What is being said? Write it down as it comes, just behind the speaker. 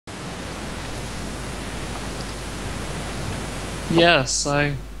Yeah,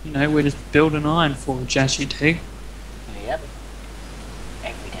 so, we're just building Ironforge as you do. Yep.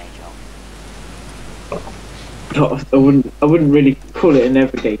 Everyday job. I wouldn't really call it an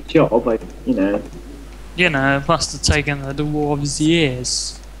everyday job. It must have taken the dwarves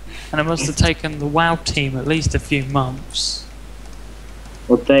years. And it must have taken the WoW team at least a few months.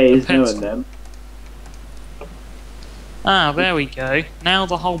 What days Depends. knowing them. Ah, there we go. Now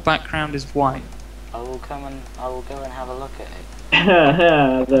the whole background is white. I will go and have a look at it.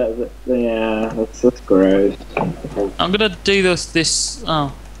 Yeah, that's gross. I'm gonna do this.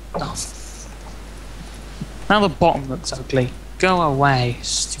 Oh. Now the bottom looks ugly. Go away, The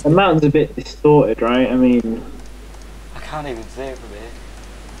stupid. mountain's a bit distorted, right? I mean, I can't even see it from here.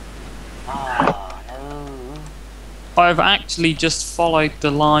 Ah, no. I've actually just followed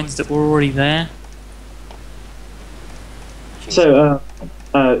the lines that were already there. so,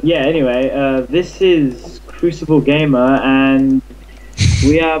 yeah, anyway, this is Crucible Gamer, and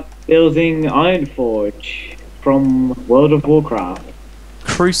we are building Ironforge from World of Warcraft.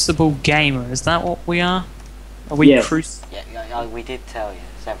 Crucible Gamer, is that what we are? Are we Yes. Yeah, we did tell you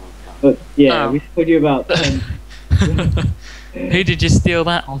several times. But, yeah, Oh. we told you about 10. Who did you steal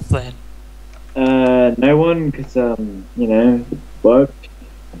that off then? No one, because, work.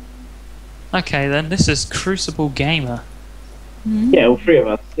 Okay then, this is Crucible Gamer. Yeah, all three of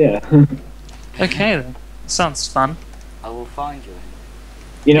us, yeah. Okay then, sounds fun. I will find you.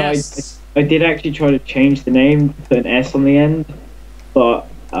 Yes. I did actually try to change the name, put an S on the end, but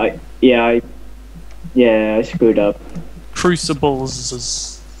I screwed up.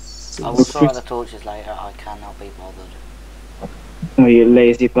 Crucibles. I will try the torches later. I cannot be bothered. Oh, you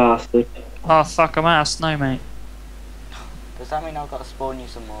lazy bastard. Oh fuck, I'm out of snow, mate. Does that mean I've got to spawn you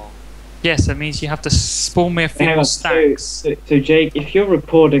some more? Yes, it means you have to spawn me a few Hang more on, stacks. so Jake, if you're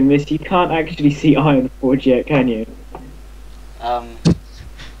recording this, you can't actually see Ironforge yet, can you?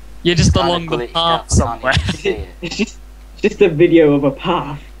 You're just kinda along the glitched path out, I somewhere. can't even see it. It's just a video of a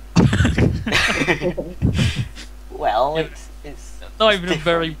path. Well, Yeah. it's Not it's even a different.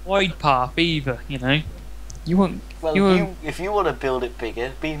 very wide path either, You won't. Well, you won't. if you want to build it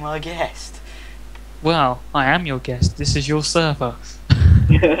bigger, be my guest. Well, I am your guest. This is your server.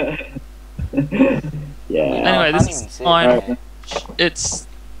 Yeah. Anyway, I this can't is even see Iron- it. It's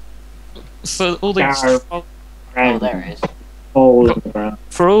for all the Oh, there it is. Hole in the ground.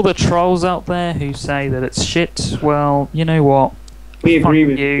 for all the trolls out there who say that it's shit. Well, you know what? We agree Fuck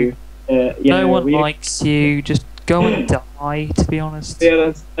with you. you. No one likes you. Just go and die. To be honest,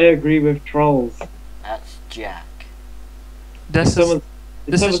 Yeah, I agree with trolls. That's Jack. this is Someone-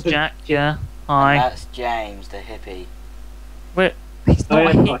 this is someone- Jack. Yeah, And hi. that's James, the hippie. Wait, he's not a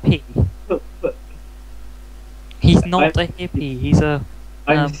am hippie. But He's not a hippie. He's a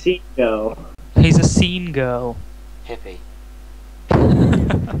I'm Sea Girl. he's a scene girl. Hippie.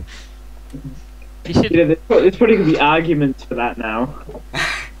 You should There's probably gonna be arguments for that now.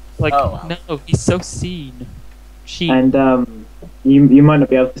 like Oh, well. no. He's so seen. She And you might not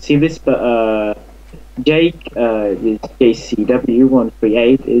be able to see this, but Jake is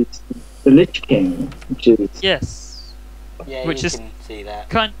JCW138 is the Lich King, which is yes, Yeah, Which you is- can see that.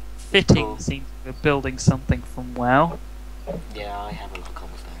 kind of fitting. Cool. Seems we're building something from WoW. Yeah, I have a lot of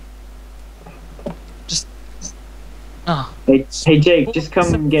cobblestone. Ah, hey Jake, just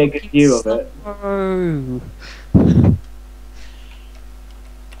come and get a good view of it. Oh.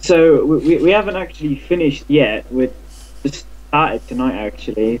 So we haven't actually finished yet. We just started tonight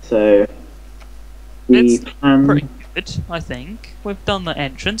actually. So we It's plan. Pretty good, I think. We've done the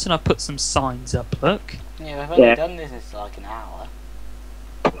entrance and I've put some signs up. Look. Yeah, we've only Yeah. done this in like an hour.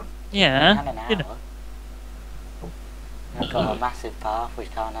 Yeah. And an hour. you know. We've got a massive path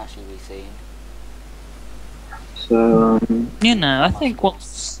which can't actually be seen. So I think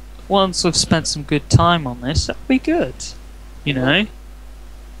once we've spent some good time on this, that'll be good.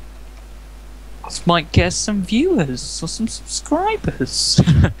 This might get some viewers or some subscribers.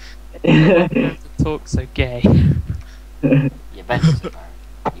 Don't talk so gay. You better, Sparrow.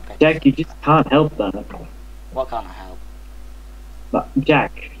 You better. Jack, you just can't help that. What can't I help? But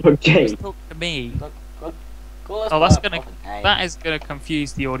Jack, not Jake. Just talk to me. Call us Oh, that's by a gonna proper name that is gonna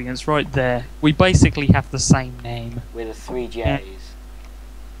confuse the audience right there. We basically have the same name. with the 3 J's. Yeah.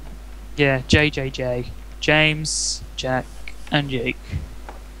 Yeah, JJJ, James, Jack, and Jake.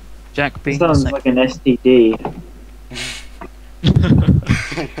 Jack being the Sounds same. like an STD.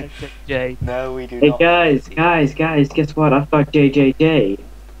 J. No, we do Hey not. guys, guess what? I've got JJJ.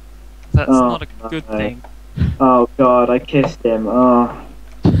 That's Oh, not a good no. thing. Oh god, I kissed him. Oh.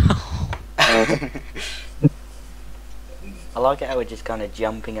 I like it how we're just kind of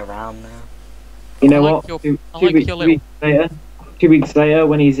jumping around now. You know I like what? your- Two I like weeks your little- later. 2 weeks later,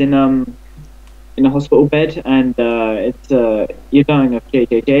 when he's in a hospital bed and you're dying of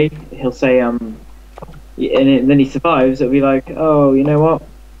JJJ, he'll say and then he survives. It'll be like, oh, you know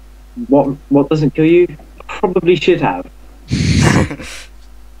what doesn't kill you probably should have.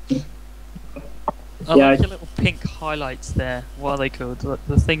 I like your little pink highlights there. What are they called?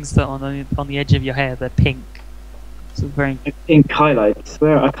 The things that are on the edge of your hair, they're pink. So very Pink highlights.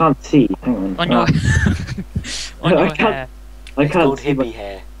 Where I can't see. Hang on. on your on your hair. I It's can't called see. hippie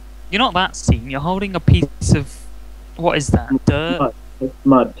hair. You're not that scene. You're holding a piece of what is that? Dirt.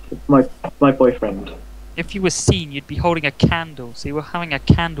 Mud. It's my boyfriend. If you were seen, you'd be holding a candle. So you were having a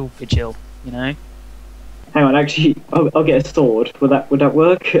candle vigil. You know. Hang on. Actually, I'll get a sword. Would that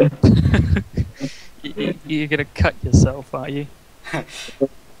work? You're gonna cut yourself, are you?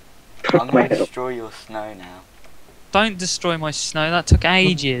 I'm going to destroy your snow now. Don't destroy my snow. That took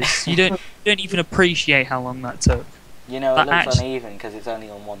ages. You don't even appreciate how long that took. You know, That it looks actually- uneven because it's only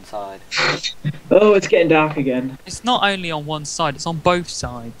on one side. Oh, it's getting dark again. It's not only on one side. It's on both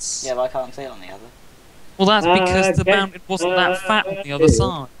sides. Yeah, but I can't see it on the other. Well, that's because the Okay. mountain wasn't that fat on the other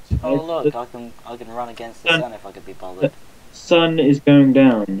side. Oh look, I can run against the sun if I could be bothered. Sun is going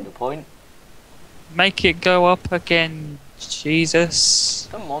down. Your point? Make it go up again, Jesus.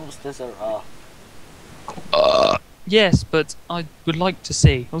 The monsters are off. Yes, but I would like to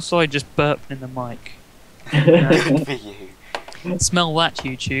see. Also, I just burped in the mic. Good for you. Smell that,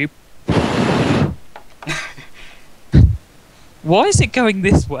 YouTube. Why is it going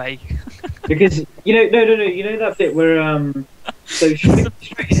this way? Because no, you know that bit where so straight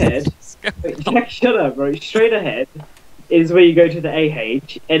ahead. Wait, Jack, shut up, bro. Straight ahead is where you go to the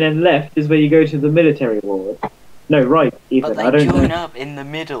AH, and then left is where you go to the military ward. No, right, even. But I they don't join know. up in the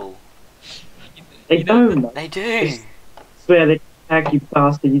middle. They You know, don't. They do. Swear they tag you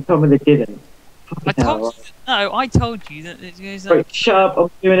bastard. You told me they didn't. I Fucking hell, told you. No, I told you that it goes up. right, shut up.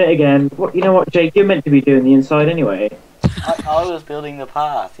 I'm doing it again. What? You know what, Jake? You're meant to be doing the inside anyway. I was building the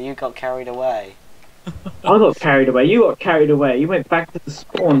path. You got carried away. I got carried away. You got carried away. You went back to the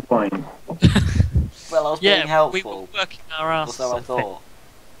spawn point. Well, I was being Yeah, we helpful. were working our asses Also, I off. thought,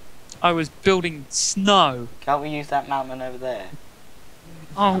 I was building snow. can't we use that mountain over there?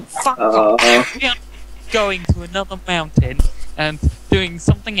 Oh, fuck off. Uh, Yeah, going to another mountain and doing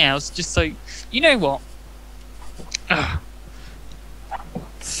something else just so... You know what? Ugh.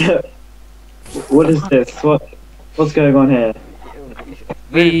 what is this? What's going on here? Move,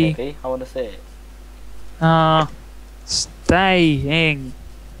 We- hippie. I want to see it. Staying.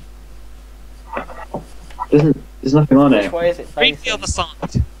 There's nothing on Which it. way is it Read facing? the other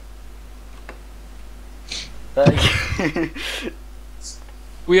side.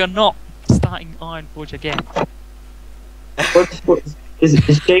 We are not starting Ironforge again.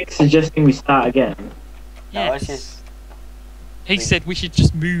 Is Jake suggesting we start again? No, it's Yes. just He said we should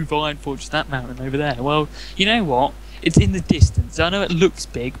just move Ironforge to that mountain over there. Well, you know what? It's in the distance. I know it looks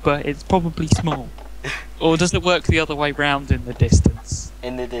big, but it's probably small. Or does it work the other way round in the distance?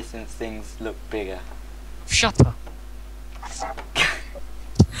 in the distance things look bigger. Shut up.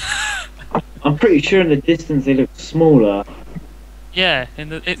 I'm pretty sure in the distance they look smaller. Yeah,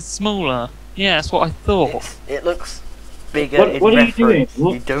 it's smaller. Yeah, that's what I thought. It looks bigger in What are you doing? reference.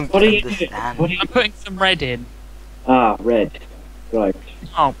 You don't What are you doing? understand. What are you? I'm putting some red in. Ah, red. Right.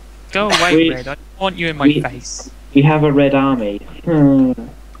 Oh, go away, We- red. I don't want you in my we- face. We have a red army.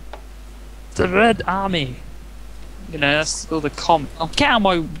 The Red Army. You know, that's all the Oh, get out of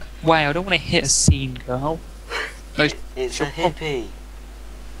my way. I don't want to hit a scene, girl. It's a hippie.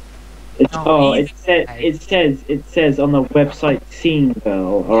 Oh, It says on the website scene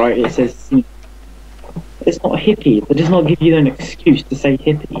girl. All right, it says scene. It's not hippie. That does not give you an excuse to say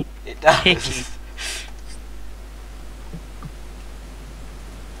hippie. It does. Hickey.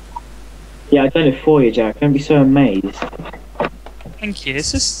 Yeah, I done it for you, Jack. Don't be so amazed. Thank you.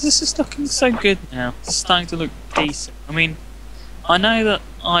 This is looking so good now. It's starting to look decent. I mean, I know that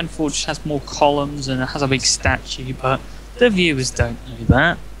Ironforge has more columns and it has a big statue, but the viewers don't know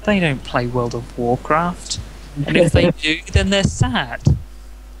that. They don't play World of Warcraft. And if they do, then they're sad.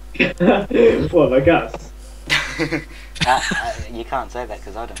 What, like us? You can't say that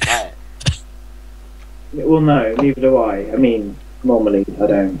because I don't play it. Well, no, neither do I. I mean, normally I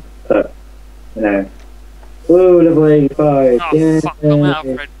don't, but you know. Woo, level 85. Oh, yeah. fuck, I'm out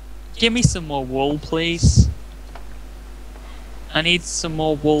of red. Give me some more wool, please. I need some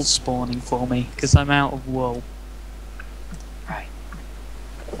more wool spawning for me, because I'm out of wool. Right.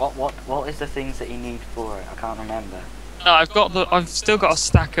 What is the things that you need for it? I can't remember. No, I've still got a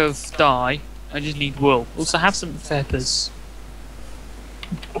stack of dye. I just need wool. Also, have some feathers.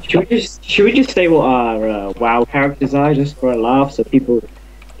 Should we just say what our WoW characters are just for a laugh, so people,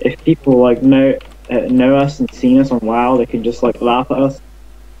 if people like know us and seen us on WoW, they can just like laugh at us.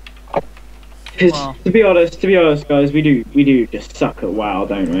 Because Well, to be honest, guys, we do just suck at WoW,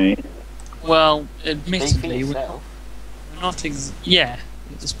 don't we? well, Speak for admittedly, we're yourself. not yeah.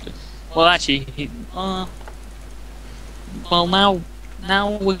 Well, actually, well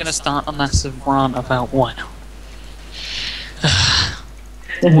now we're gonna start a massive rant about WoW.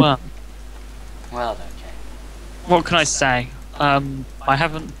 Well, Well, okay. what can I say? I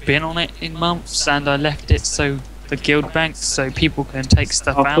haven't been on it in months, and I left it so the guild banks, so people can take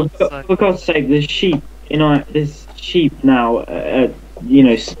stuff Oh, out. So, for God's sake, there's sheep now,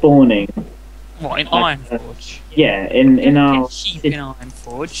 spawning. what in Ironforge? Yeah, in our Get sheep in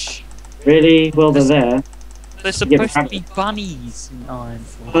Ironforge. really well, they're there. They're supposed to be bunnies in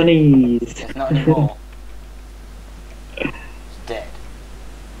Ironforge. Bunnies. It's not anymore. It's dead.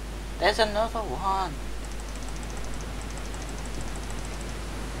 There's another one.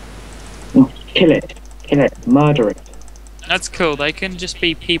 Kill it, murder it. That's cool. They can just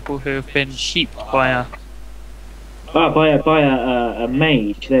be people who have been sheep by a By a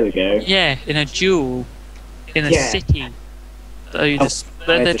mage. There we go. yeah, in a duel in a Yeah. city. So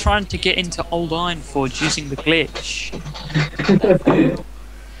they're I- trying to get into Old Ironforge using the glitch.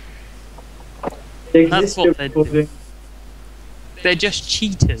 That's what they're doing. They're just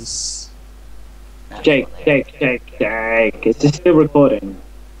cheaters. That's Jake, what they Jake. Is this still recording?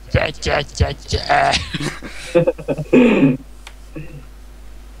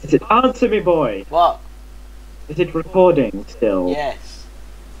 Is it answer me, boy? What? Is it recording still? Yes.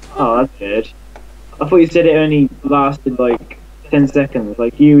 Oh, that's good. I thought you said it only lasted like 10 seconds,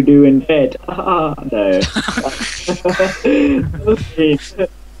 like you do in bed. Ah, no. Okay.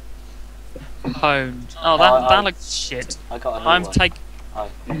 Honed. Oh, Oh, that looks shit. I got a new I'm one. taking. I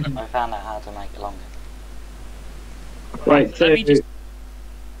found out how to make it longer. Right, so Let me just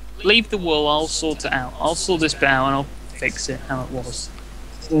leave the wool. I'll sort it out. I'll sort this bit out and I'll fix it how it was.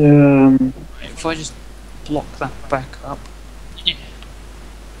 If I just block that back up. Yeah.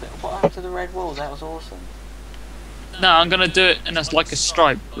 But what happened to the red walls? That was awesome. No, I'm gonna do it in like a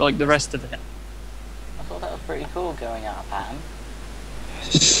stripe, like the rest of it. I thought that was pretty cool going out of pattern.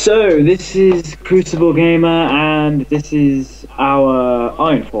 So this is Crucible Gamer, and this is our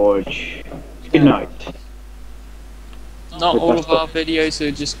Ironforge. Good night. Not all of our videos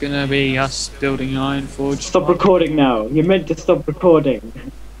are just gonna be us building Ironforge. Stop recording now. You're meant to stop recording.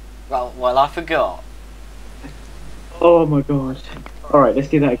 Well, I forgot. Oh my god. Alright, let's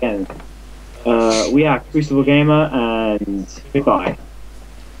do that again. We are Crucible Gamer, and goodbye.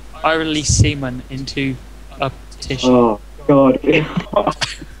 I release semen into a tissue. Oh god.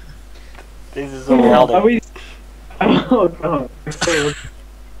 This is all Are we... Oh god.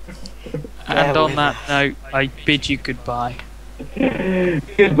 And Yeah, on that note, I bid you goodbye.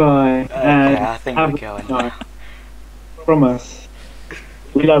 Goodbye. And I think have we're a going. good night. From us.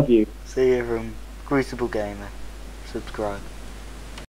 We love you. See you from Crucible Gamer. Subscribe.